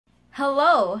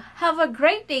Hello, have a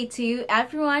great day to you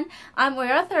everyone. I'm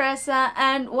Oyao Theresa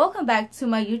and welcome back to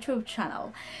my YouTube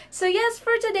channel. So yes,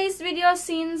 for today's video,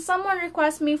 since someone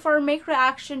requested me for make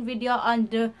reaction video on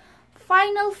the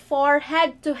Final 4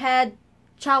 head-to-head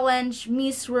challenge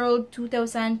Miss World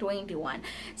 2021.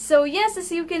 So yes,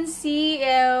 as you can see,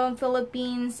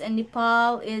 Philippines and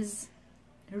Nepal is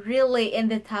really in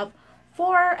the top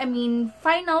 4,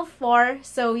 final 4.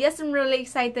 So yes, I'm really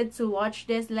excited to watch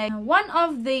this. Like, one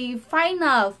of the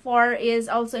final 4 is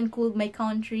also include my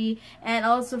country and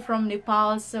also from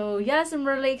Nepal. So yes, I'm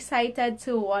really excited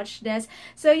to watch this.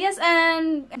 So yes,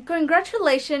 and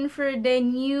congratulations for the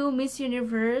new Miss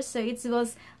Universe. So it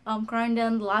was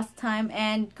crowned last time,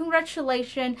 and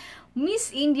congratulations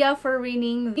Miss India for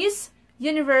winning Miss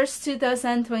Universe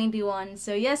 2021.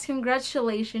 So yes,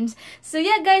 congratulations. So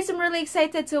yeah guys, I'm really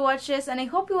excited to watch this and I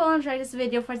hope you will enjoy this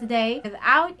video for today.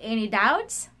 Without any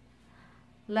doubts,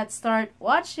 let's start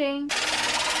watching.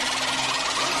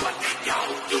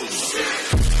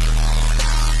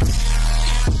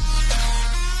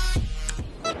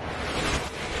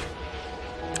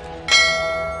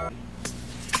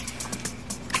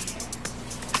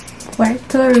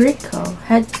 Puerto Rico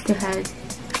head-to-head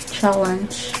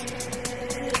challenge.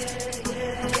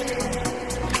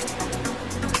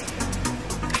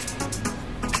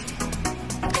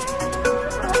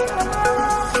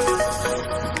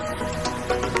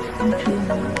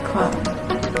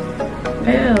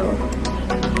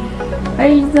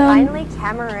 Finally,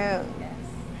 Cameroon.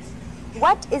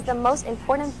 What is the most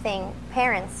important thing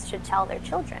parents should tell their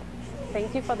children?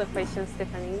 Thank you for the question,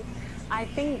 Stephanie. I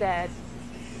think that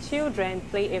children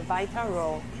play a vital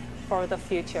role for the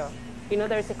future. You know,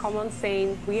 there's a common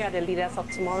saying, we are the leaders of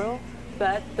tomorrow,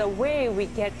 but the way we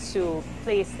get to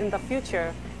place in the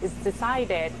future is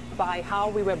decided by how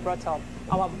we were brought up,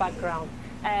 our background.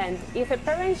 And if a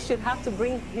parent should have to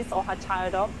bring his or her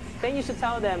child up, then you should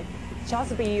tell them,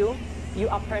 just be you. You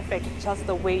are perfect just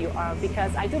the way you are.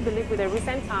 Because I do believe with the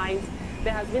recent times,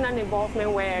 there has been an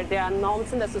involvement where there are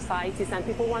norms in the societies and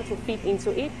people want to fit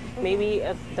into it, maybe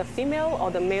the female or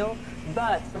the male.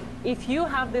 But if you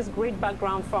have this great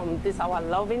background from our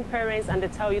loving parents and they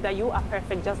tell you that you are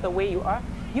perfect just the way you are,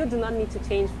 you do not need to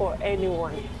change for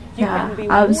anyone. You can be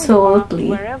absolutely who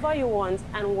you are, wherever you want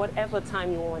and whatever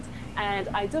time you want. And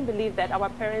I do believe that our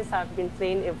parents have been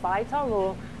playing a vital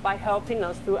role by helping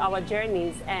us through our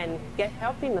journeys and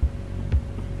helping us.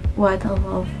 What a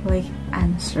lovely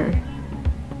answer.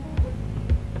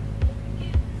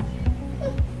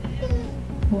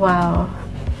 Wow.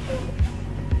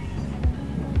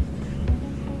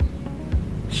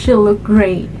 She looked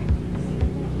great.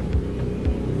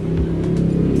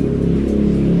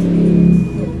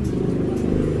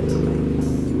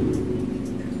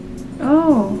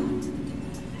 Oh.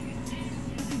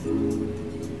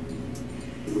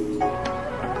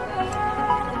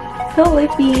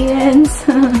 Philippines.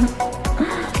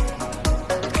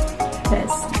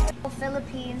 Yes.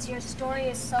 Philippines, your story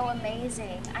is so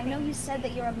amazing. I know you said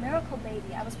that you're a miracle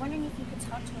baby. I was wondering if you could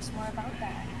talk to us more about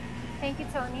that. Thank you,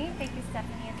 Tony. Thank you,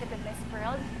 Stephanie, and to the Miss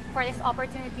World for this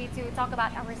opportunity to talk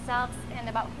about ourselves and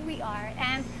about who we are.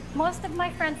 And most of my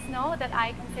friends know that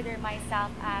I consider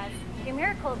myself as a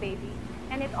miracle baby.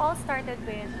 And it all started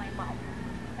with my mom.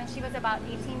 When she was about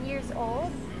 18 years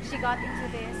old, she got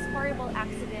into this horrible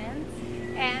accident.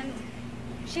 And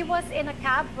she was in a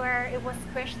cab where it was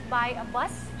pushed by a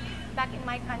bus back in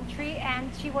my country.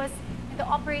 And she was in the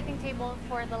operating table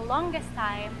for the longest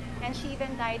time. And she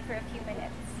even died for a few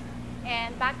minutes.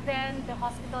 And back then, the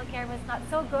hospital care was not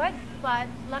so good, but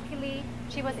luckily,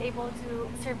 she was able to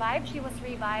survive. She was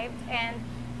revived, and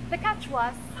the catch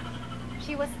was,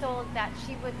 she was told that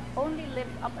she would only live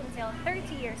up until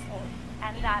 30 years old,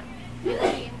 and that it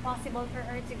would be impossible for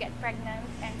her to get pregnant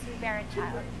and to bear a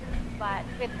child. But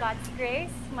with God's grace,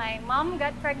 my mom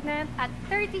got pregnant at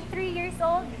 33 years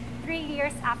old, 3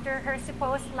 years after her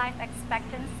supposed life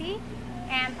expectancy.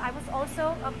 And I was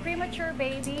also a premature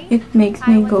baby. It makes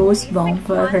me goosebumps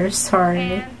for her story.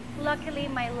 And luckily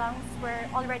my lungs were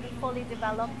already fully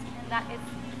developed, and that is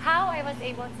how I was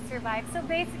able to survive. So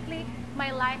basically,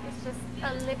 my life is just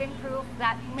a living proof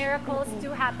that miracles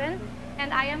do happen.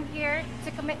 And I am here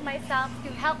to commit myself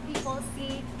to help people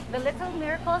see the little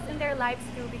miracles in their lives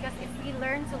too. Because if we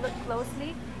learn to look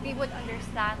closely, we would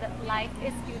understand that life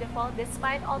is beautiful.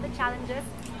 Despite all the challenges,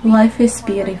 life is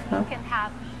beautiful. We can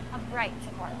have a bright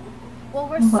tomorrow. Well,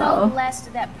 we're so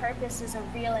blessed that purpose is a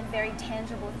real and very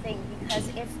tangible thing, because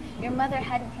if your mother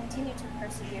hadn't continued to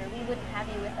persevere, we wouldn't have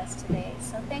you with us today.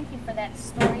 So thank you for that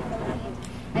story, Philippines.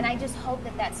 And I just hope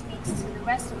that that speaks to the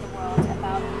rest of the world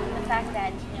about the fact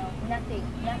that, you know, nothing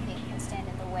can stand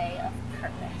in the way of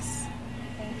purpose.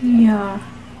 Yeah.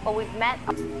 But we've met.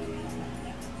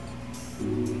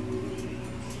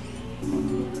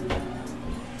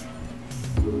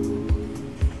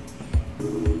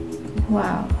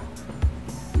 Wow.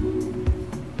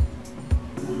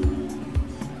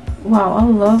 Wow, I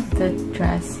love the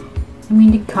dress. I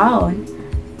mean the gown.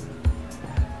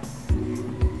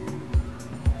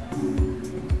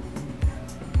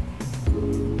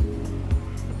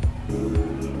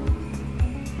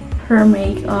 Her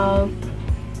makeup,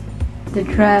 the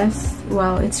dress,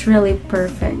 wow, it's really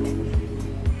perfect.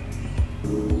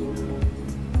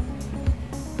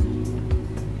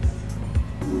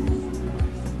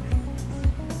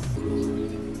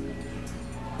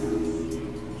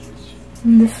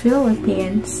 In the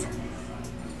Philippines,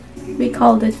 we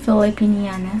called it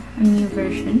Filipiniana, a new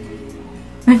version.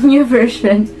 A new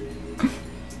version.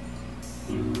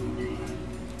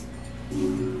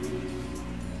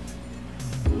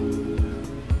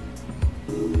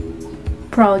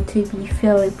 Proud to be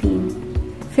Filipino.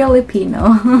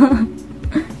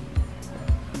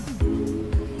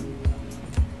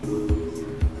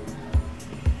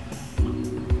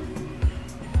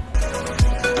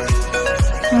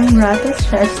 I'm Radha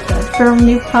Shasta from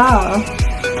Nepal.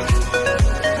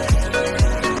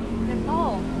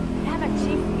 Nepal, you have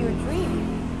achieved your dream.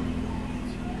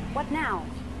 What now?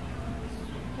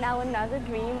 Now another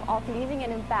dream of leaving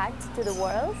an impact to the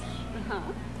world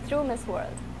through Miss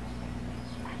World.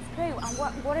 Great. And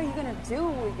what are you going to do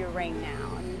with your reign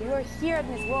now? I mean, you are here at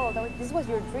Miss World. This was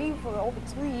your dream for over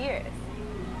 2 years.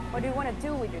 What do you want to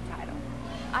do with your title?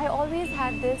 I always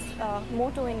had this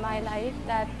motto in my life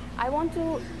that I want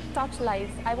to touch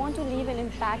lives. I want to leave an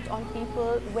impact on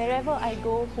people wherever I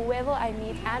go, whoever I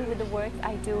meet, and with the work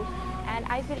I do. And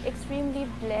I feel extremely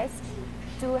blessed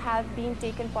to have been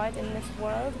taken part in Miss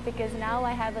World, because now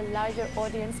I have a larger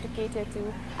audience to cater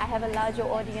to. I have a larger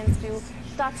audience to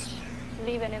touch,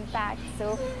 leave an impact.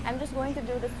 So I'm just going to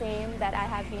do the same that I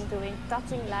have been doing,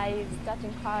 touching lives,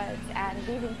 touching hearts, and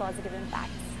leaving positive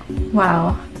impacts.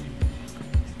 Wow.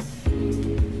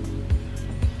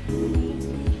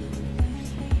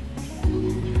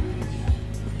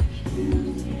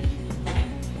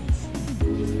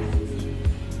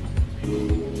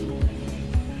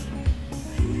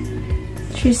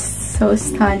 She's so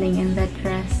stunning in that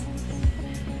dress.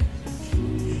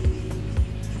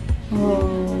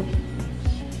 Oh.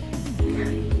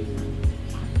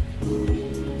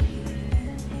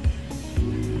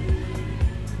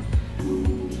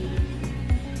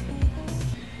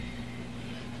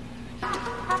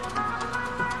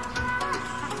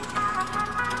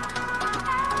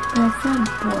 That's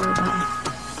adorable.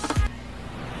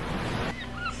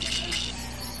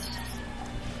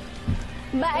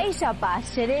 Baisha pa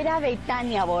Sherera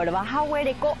Betania Borba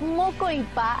Hawereko Moko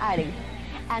Ipa Are.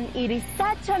 And it is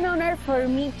such an honor for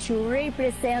me to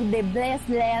represent the blessed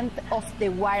land of the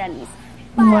Guaranis,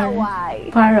 Paraguay.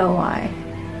 Paraguay.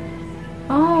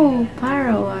 Oh,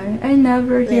 Paraguay. I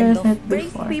never heard Land that of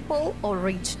brave before. people of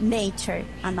rich nature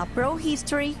and a proud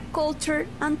history, culture,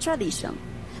 and tradition.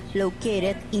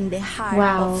 Located in the heart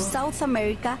Wow. of South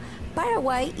America,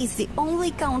 Paraguay is the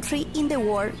only country in the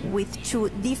world with 2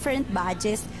 different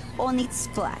badges on its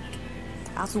flag,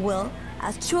 as well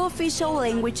as 2 official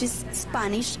languages,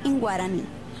 Spanish and Guarani.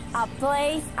 A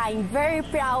place I'm very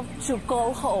proud to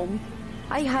call home.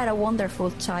 I had a wonderful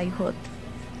childhood.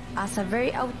 As a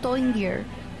very outgoing girl,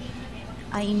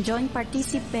 I enjoyed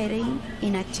participating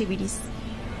in activities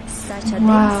such as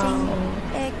dancing,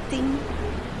 acting,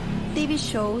 TV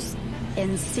shows,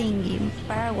 and singing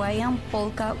Paraguayan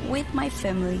polka with my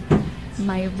family.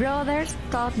 My brothers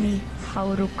taught me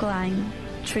how to climb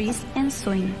trees and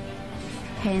swim,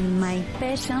 and my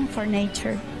passion for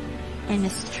nature and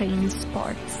extreme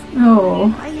sports. Oh.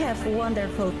 I have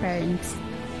wonderful parents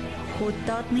who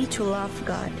taught me to love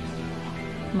God,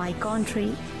 my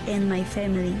country, and my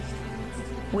family,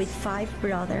 with 5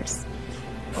 brothers,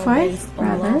 all 5 based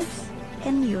on love brothers?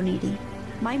 and unity.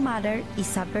 My mother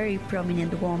is a very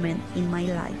prominent woman in my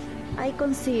life. I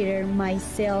consider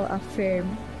myself a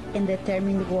firm and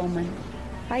determined woman.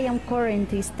 I am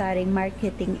currently studying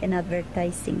marketing and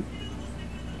advertising,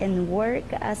 and work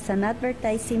as an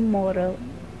advertising model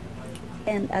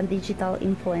and a digital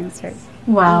influencer.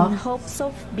 Wow. In hopes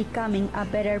of becoming a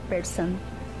better person,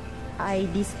 I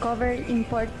discovered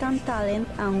important talent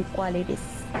and qualities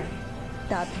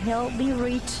that help me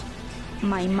reach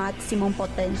my maximum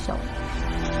potential.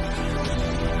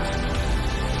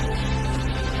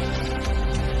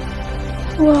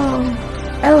 Wow.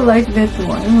 I like that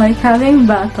one. Like having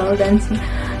battle dancing.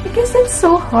 Because it's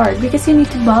so hard because you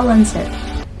need to balance it.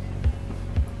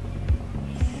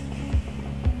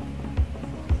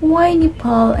 Why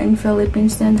Nepal and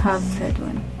Philippines don't have that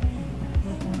one?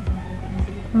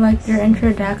 Like their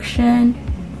introduction.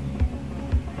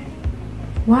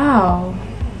 Wow.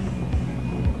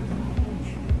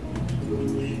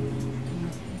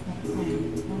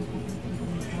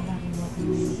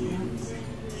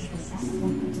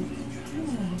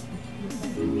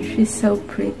 She's so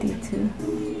pretty too.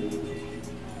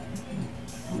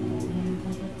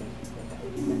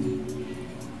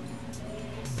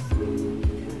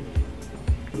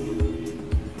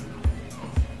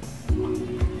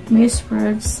 Miss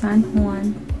World San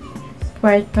Juan,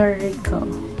 Puerto Rico.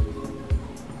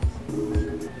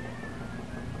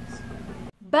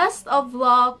 Best of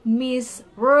luck, Miss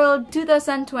World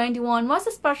 2021, most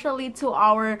especially to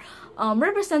our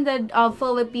represented of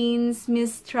Philippines,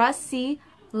 Miss Tracy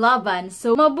Laban.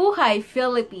 So, mabuhay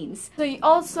Philippines. So,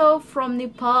 also from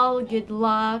Nepal, good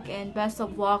luck and best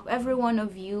of luck every one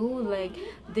of you, like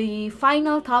the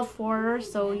final top 4.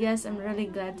 So yes, I'm really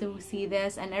glad to see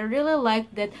this, and I really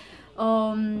like that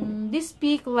they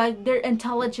speak like they're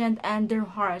intelligent and their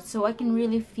heart, so I can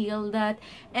really feel that.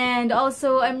 And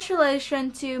also,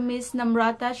 congratulations to Miss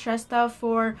Namrata Shrestha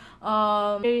for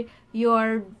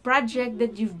your project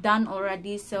that you've done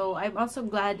already. So I'm also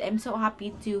glad, I'm so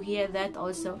happy to hear that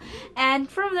also. And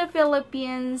from the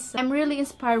Philippines, I'm really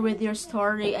inspired with your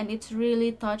story, and it's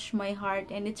really touched my heart,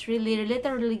 and it's really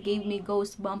literally gave me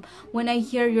goosebumps when I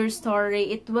hear your story.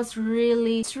 It's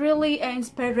really an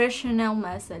inspirational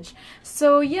message.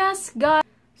 So yes guys,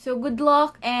 so good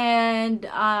luck, and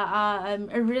I'm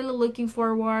really looking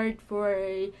forward for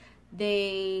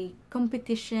the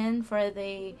competition for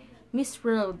the Miss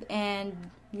World.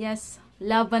 And yes,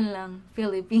 laban lang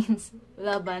Philippines.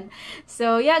 Laban.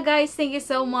 So yeah guys, thank you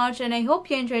so much, and I hope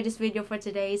you enjoyed this video for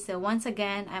today. So once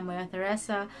again, I'm Oyao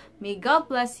Theresa. May God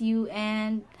bless you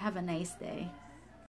and have a nice day.